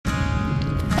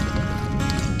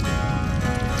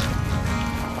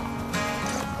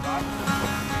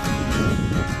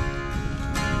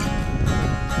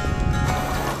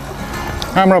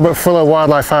I'm Robert Fuller,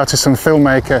 wildlife artist and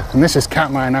filmmaker, and this is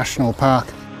Katmai National Park.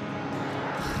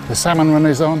 The salmon run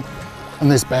is on, and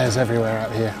there's bears everywhere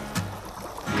out here.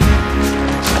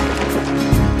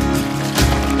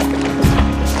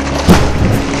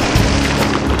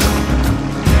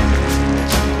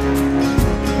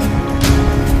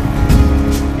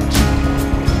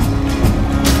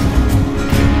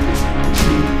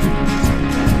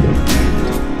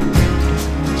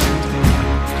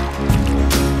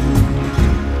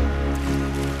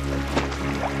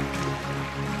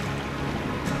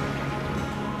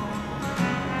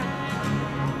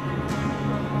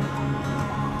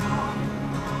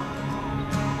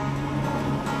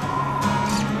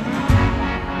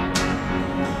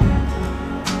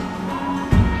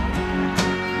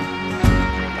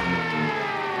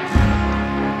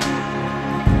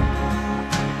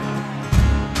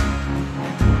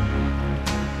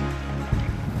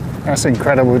 That's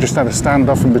incredible. We just had a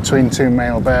standoff in between two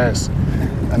male bears,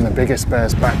 and the biggest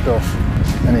bear's backed off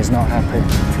and he's not happy.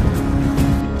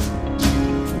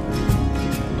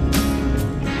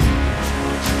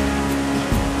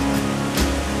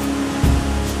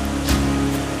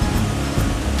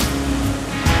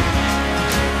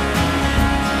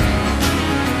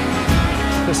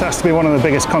 This has to be one of the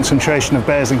biggest concentration of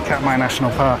bears in Katmai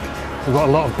National Park. We've got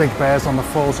a lot of big bears on the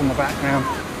falls in the background.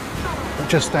 But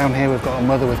just down here we've got a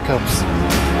mother with cubs.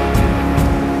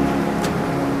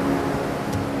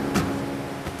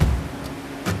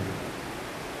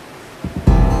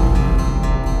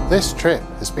 This trip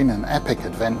has been an epic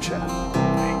adventure.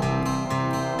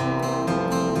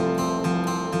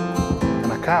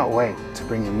 And I can't wait to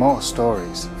bring you more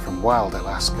stories from wild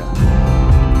Alaska.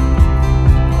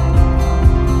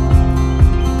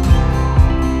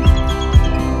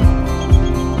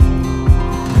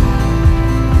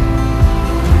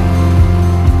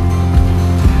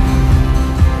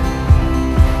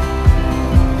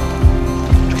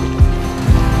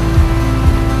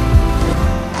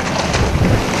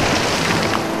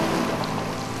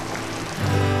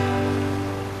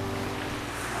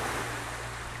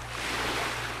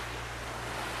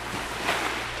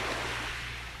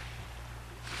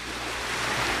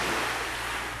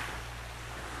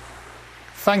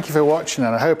 Thank you for watching,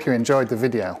 and I hope you enjoyed the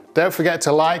video. Don't forget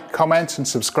to like, comment and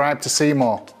subscribe to see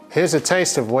more. Here's a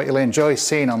taste of what you'll enjoy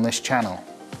seeing on this channel.